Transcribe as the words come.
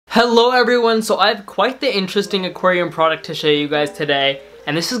Hello everyone, so I have quite the interesting aquarium product to show you guys today,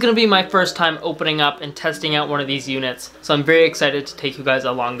 and this is going to be my first time opening up and testing out one of these units, so I'm very excited to take you guys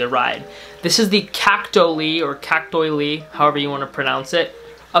along the ride. This is the Kactoily, or Kactoily, however you want to pronounce it,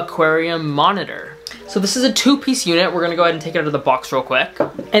 aquarium monitor. So this is a two-piece unit. We're going to go ahead and take it out of the box real quick.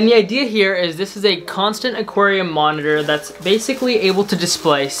 And the idea here is this is a constant aquarium monitor that's basically able to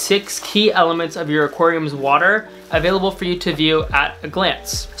display 6 key elements of your aquarium's water available for you to view at a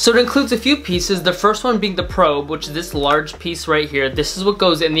glance. So it includes a few pieces, the first one being the probe, which is this large piece right here. This is what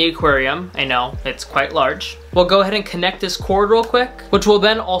goes in the aquarium. I know, it's quite large. We'll go ahead and connect this cord real quick, which will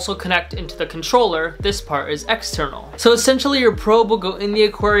then also connect into the controller. This part is external. So essentially your probe will go in the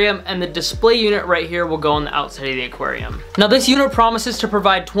aquarium and the display unit right here will go on the outside of the aquarium. Now this unit promises to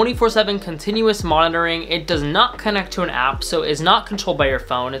provide 24/7 continuous monitoring. It does not connect to an app, so it is not controlled by your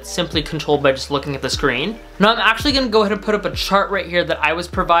phone. It's simply controlled by just looking at the screen. Now I'm actually going to go ahead and put up a chart right here that I was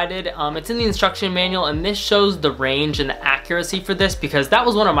provided. It's in the instruction manual, and this shows the range and the accuracy for this, because that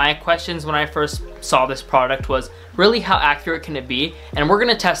was one of my questions when I first saw this product, was really how accurate can it be, and we're going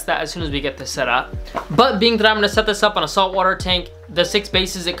to test that as soon as we get this set up. But being that I'm going to set this up on a saltwater tank, the 6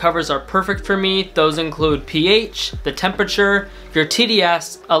 bases it covers are perfect for me. Those include pH, the temperature, your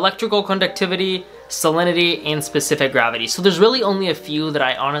TDS, electrical conductivity, salinity, and specific gravity. So there's really only a few that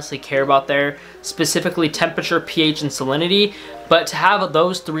I honestly care about there, specifically temperature, pH, and salinity. But to have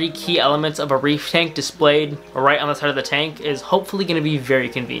those 3 key elements of a reef tank displayed right on the side of the tank is hopefully going to be very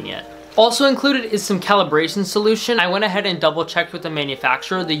convenient. Also included is some calibration solution. I went ahead and double checked with the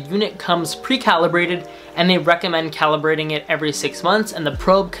manufacturer. The unit comes pre-calibrated and they recommend calibrating it every 6 months, and the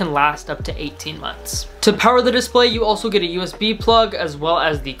probe can last up to 18 months. To power the display, you also get a USB plug as well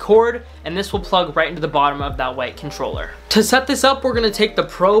as the cord, and this will plug right into the bottom of that white controller. To set this up, we're going to take the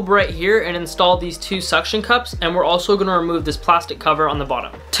probe right here and install these 2 suction cups, and we're also going to remove this plastic cover on the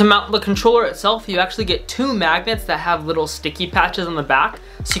bottom. To mount the controller itself, you actually get 2 magnets that have little sticky patches on the back,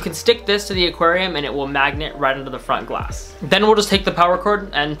 so you can stick this to the aquarium and it will magnet right into the front glass. Then we'll just take the power cord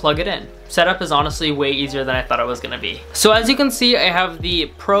and plug it in. Setup is honestly way easier than I thought it was going to be. So as you can see, I have the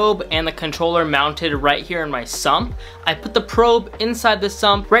probe and the controller mounted right here in my sump. I put the probe inside the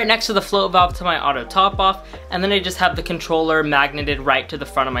sump right next to the float valve to my auto top off, and then I just have the controller magneted right to the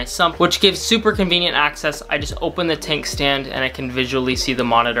front of my sump, which gives super convenient access. I just open the tank stand and I can visually see the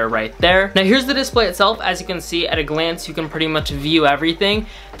monitor right there. Now here's the display itself. As you can see at a glance, you can pretty much view everything.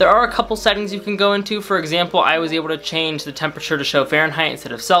 There are a couple settings you can go into. For example, I was able to change the temperature to show Fahrenheit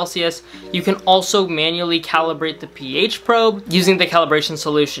instead of Celsius. You can also manually calibrate the pH probe using the calibration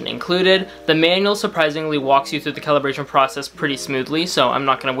solution included. The manual surprisingly walks you through the calibration process pretty smoothly, so I'm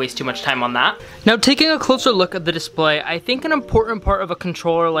not going to waste too much time on that. Now taking a closer look at the display, I think an important part of a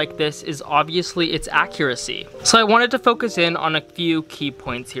controller like this is obviously its accuracy. So I wanted to focus in on a few key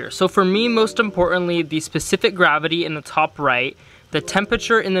points here. So for me, most importantly, the specific gravity in the top right, the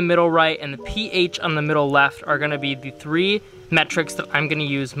temperature in the middle right, and the pH on the middle left are going to be the 3 metrics that I'm going to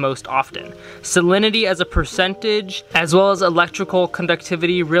use most often. Salinity as a percentage, as well as electrical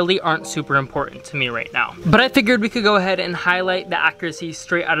conductivity, really aren't super important to me right now. But I figured we could go ahead and highlight the accuracy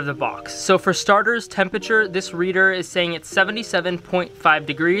straight out of the box. So for starters, temperature, this reader is saying it's 77.5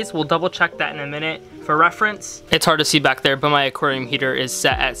 degrees. We'll double check that in a minute. For reference, it's hard to see back there, but my aquarium heater is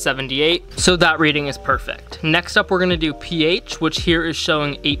set at 78, so that reading is perfect. Next up, we're going to do pH, which here is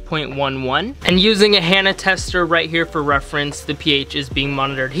showing 8.11. And using a HANA tester right here for reference, the pH is being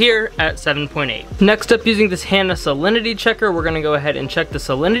monitored here at 7.8. Next up, using this HANA salinity checker, we're going to go ahead and check the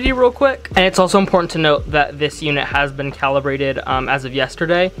salinity real quick. And it's also important to note that this unit has been calibrated as of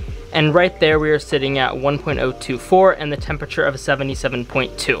yesterday. And right there we are sitting at 1.024 and the temperature of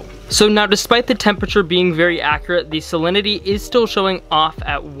 77.2. So now, despite the temperature being very accurate, the salinity is still showing off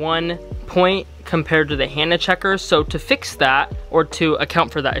at 1 point compared to the HANA checker. So to fix that, or to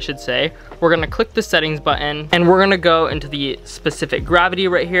account for that I should say, we're gonna click the settings button and we're gonna go into the specific gravity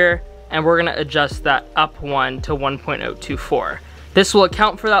right here, and we're gonna adjust that up 1 to 1.024. This will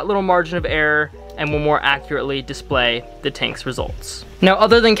account for that little margin of error and will more accurately display the tank's results. Now,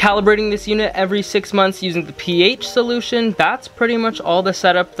 other than calibrating this unit every 6 months using the pH solution, that's pretty much all the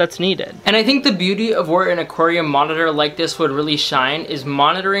setup that's needed. And I think the beauty of where an aquarium monitor like this would really shine is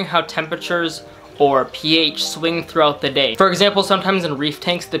monitoring how temperatures or pH swing throughout the day. For example, sometimes in reef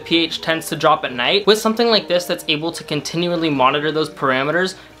tanks, the pH tends to drop at night. With something like this that's able to continually monitor those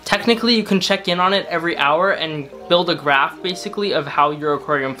parameters, technically you can check in on it every hour and build a graph basically of how your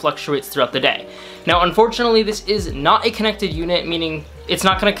aquarium fluctuates throughout the day. Now, unfortunately, this is not a connected unit, meaning It's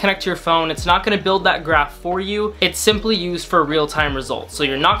not gonna connect to your phone, it's not gonna build that graph for you, it's simply used for real-time results. So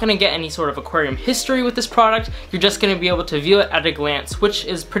you're not gonna get any sort of aquarium history with this product, you're just gonna be able to view it at a glance, which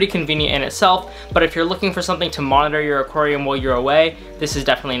is pretty convenient in itself, but if you're looking for something to monitor your aquarium while you're away, this is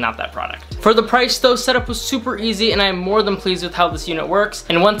definitely not that product. For the price though, setup was super easy and I'm more than pleased with how this unit works,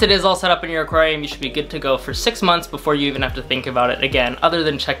 and once it is all set up in your aquarium, you should be good to go for 6 months before you even have to think about it again, other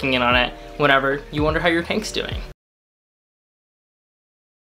than checking in on it whenever you wonder how your tank's doing.